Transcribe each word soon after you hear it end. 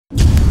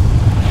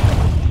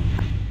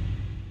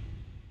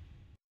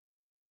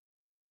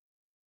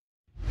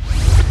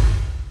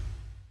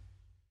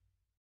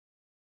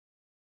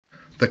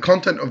The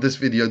content of this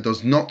video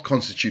does not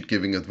constitute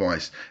giving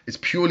advice. It's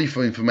purely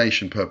for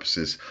information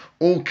purposes.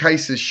 All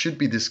cases should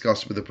be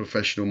discussed with a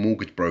professional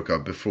mortgage broker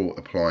before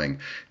applying.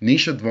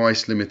 Niche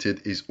Advice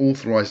Limited is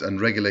authorised and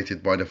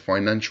regulated by the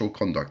Financial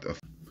Conduct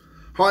Authority.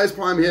 Hi, it's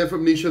Payam here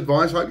from Niche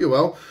Advice. Hope you're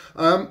well.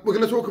 We're going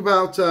to talk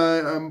about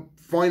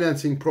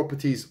financing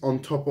properties on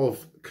top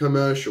of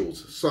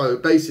commercials. So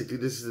basically,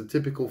 this is a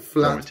typical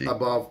flat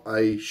above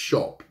a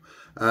shop.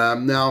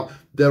 Now,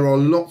 there are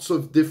lots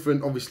of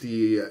different,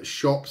 obviously,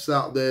 shops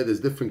out there. There's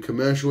different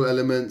commercial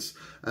elements,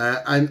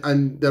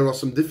 and there are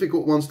some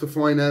difficult ones to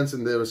finance,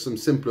 and there are some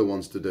simpler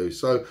ones to do.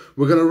 So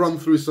we're going to run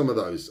through some of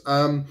those.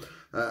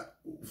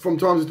 From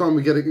time to time,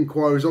 we get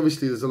inquiries.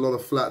 Obviously, there's a lot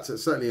of flats,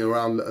 certainly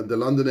around the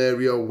London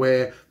area,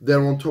 where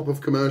they're on top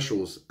of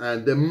commercials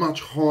and they're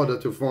much harder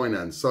to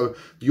finance. So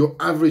your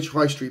average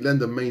high street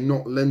lender may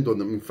not lend on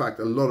them. In fact,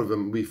 a lot of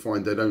them, we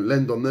find they don't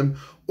lend on them.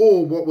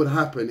 Or what would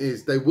happen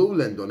is they will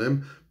lend on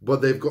them,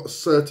 but they've got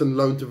certain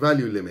loan to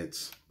value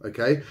limits.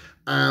 Okay.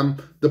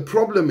 The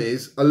problem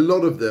is a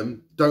lot of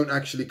them don't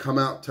actually come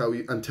out tell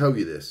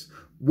you this.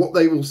 What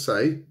they will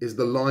say is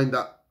the line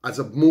that as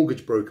a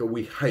mortgage broker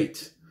we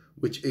hate,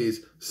 which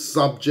is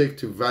subject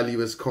to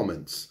valuer's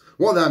comments.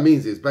 What that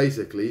means is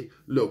basically,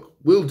 look,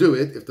 we'll do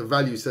it if the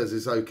value says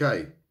it's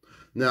okay.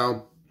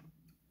 Now,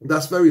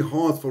 that's very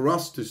hard for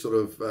us to sort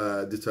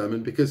of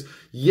determine, because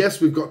yes,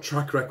 we've got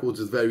track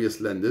records with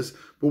various lenders,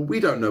 but we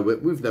don't know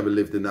it. We've never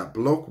lived in that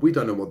block. We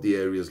don't know what the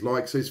area is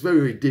like. So it's very,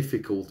 very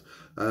difficult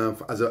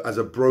as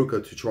a broker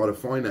to try to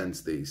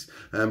finance these.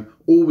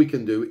 All we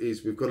can do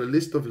is we've got a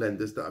list of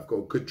lenders that have got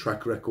a good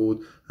track record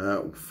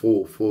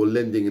for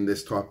lending in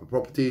this type of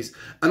properties.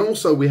 And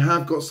also we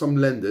have got some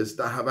lenders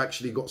that have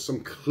actually got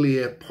some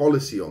clear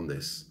policy on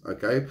this.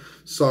 Okay,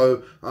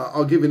 so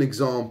I'll give an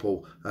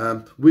example.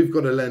 We've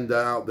got a lender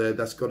out there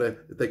that's got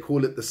they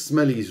call it the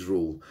Smellies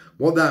rule.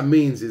 What that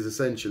means is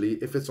essentially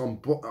if it's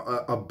on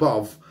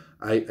above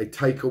a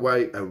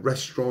takeaway, a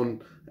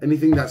restaurant,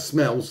 anything that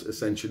smells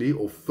essentially,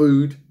 or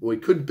food, or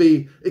it could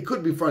be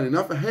funny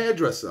enough a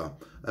hairdresser,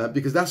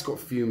 because that's got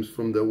fumes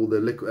from all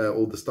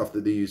the stuff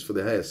that they use for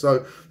the hair.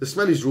 So the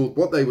Smellies rule,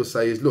 what they will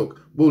say is,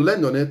 look, we'll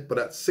lend on it, but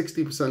at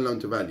 60% loan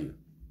to value.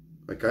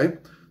 Okay,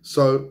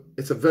 so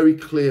it's a very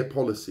clear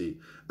policy.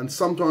 And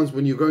sometimes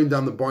when you're going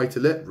down the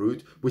buy-to-let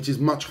route, which is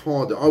much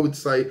harder, I would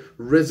say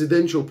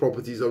residential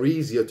properties are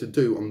easier to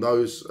do on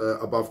those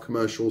above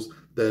commercials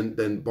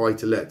than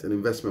buy-to-let and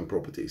investment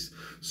properties.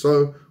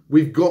 So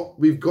we've got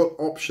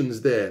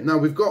options there. Now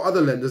we've got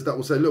other lenders that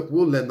will say, look,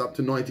 we'll lend up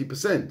to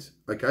 90%,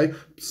 okay,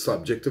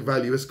 subject to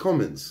valuer's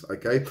comments,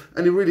 okay,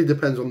 and it really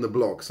depends on the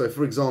block. So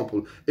for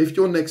example, if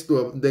you're next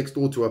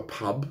door to a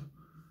pub,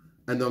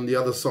 and on the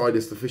other side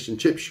is the fish and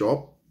chip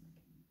shop,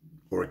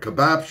 or a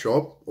kebab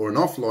shop, or an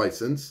off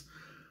license,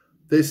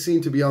 there seem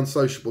to be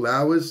unsociable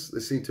hours. They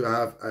seem to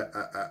have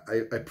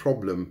a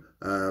problem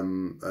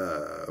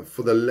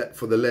for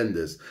the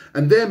lenders.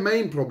 And their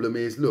main problem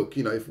is, look,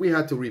 you know, if we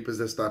had to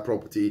repossess that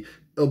property,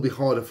 it'll be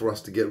harder for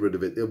us to get rid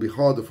of it. It'll be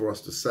harder for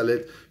us to sell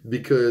it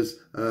because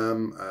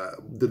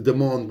the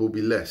demand will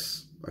be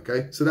less.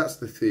 Okay, so that's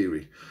the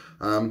theory.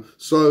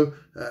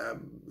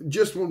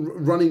 Just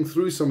running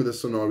through some of the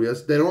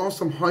scenarios, there are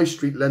some high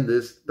street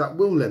lenders that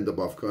will lend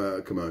above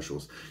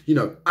commercials. You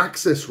know,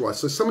 access rights.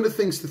 So some of the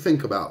things to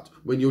think about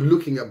when you're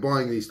looking at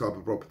buying these type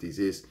of properties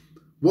is,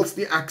 what's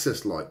the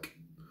access like?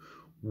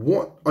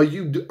 What are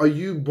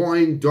you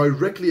buying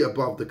directly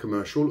above the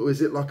commercial, or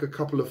is it like a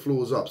couple of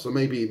floors up? So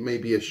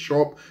maybe a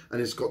shop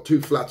and it's got 2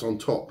 flats on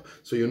top.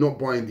 So you're not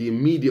buying the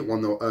immediate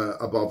one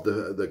above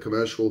the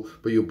commercial,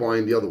 but you're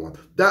buying the other one.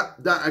 That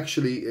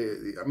actually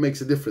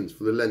makes a difference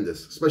for the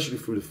lenders, especially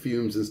through the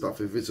fumes and stuff,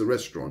 if it's a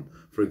restaurant,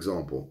 for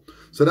example.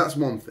 So that's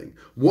one thing.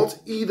 What's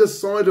either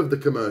side of the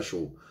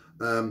commercial?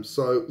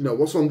 So, you know,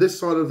 what's on this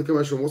side of the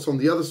commercial, and what's on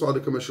the other side of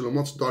the commercial, and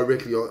what's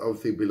directly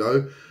obviously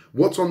below?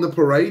 What's on the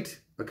parade?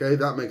 Okay,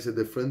 that makes a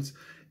difference.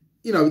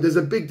 You know, there's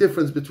a big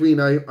difference between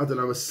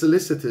a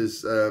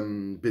solicitor's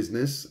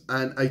business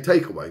and a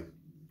takeaway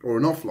or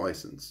an off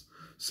license.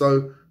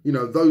 So, you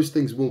know, those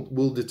things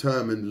will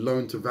determine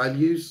loan to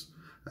values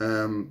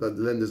that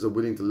the lenders are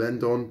willing to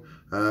lend on,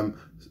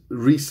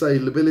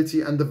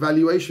 resaleability, and the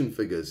valuation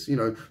figures. You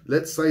know,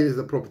 let's say there's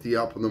a property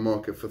up on the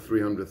market for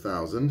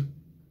 300,000.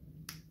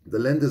 The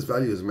lender's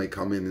valuers may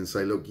come in and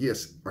say, look,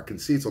 yes, I can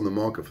see it's on the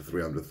market for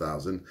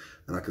 300,000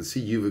 and I can see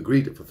you've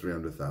agreed it for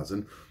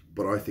 300,000,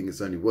 but I think it's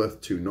only worth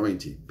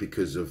 290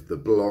 because of the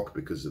block,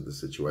 because of the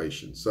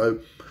situation. So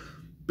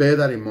bear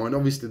that in mind.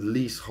 Obviously the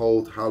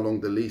leasehold, how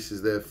long the lease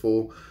is there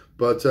for,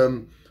 but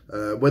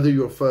whether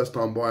you're a first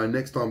time buyer,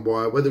 next time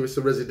buyer, whether it's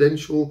a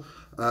residential,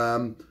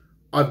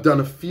 I've done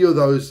a few of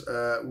those.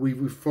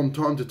 We've from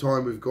time to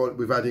time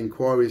we've had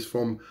inquiries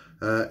from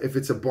if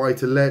it's a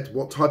buy-to-let,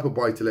 what type of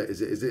buy-to-let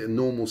is it? Is it a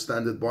normal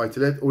standard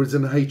buy-to-let, or is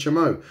it an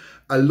HMO?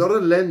 A lot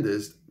of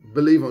lenders,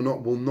 believe it or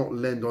not, will not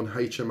lend on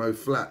HMO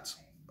flats,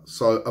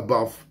 so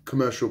above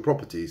commercial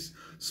properties.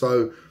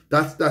 So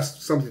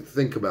that's something to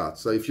think about.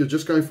 So if you're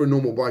just going for a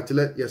normal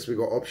buy-to-let, yes, we've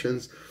got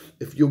options.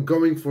 If you're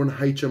going for an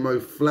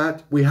HMO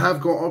flat, we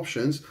have got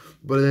options,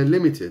 but they're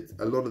limited.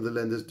 A lot of the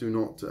lenders do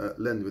not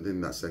lend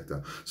within that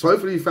sector. So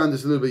hopefully you found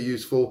this a little bit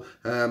useful.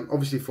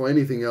 Obviously, for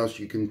anything else,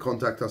 you can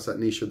contact us at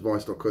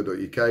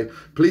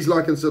nicheadvice.co.uk. Please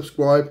like and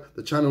subscribe.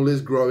 The channel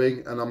is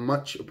growing, and I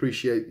much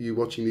appreciate you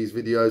watching these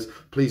videos.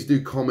 Please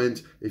do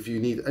comment if you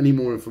need any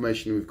more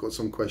information. We've got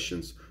some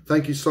questions.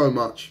 Thank you so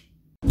much.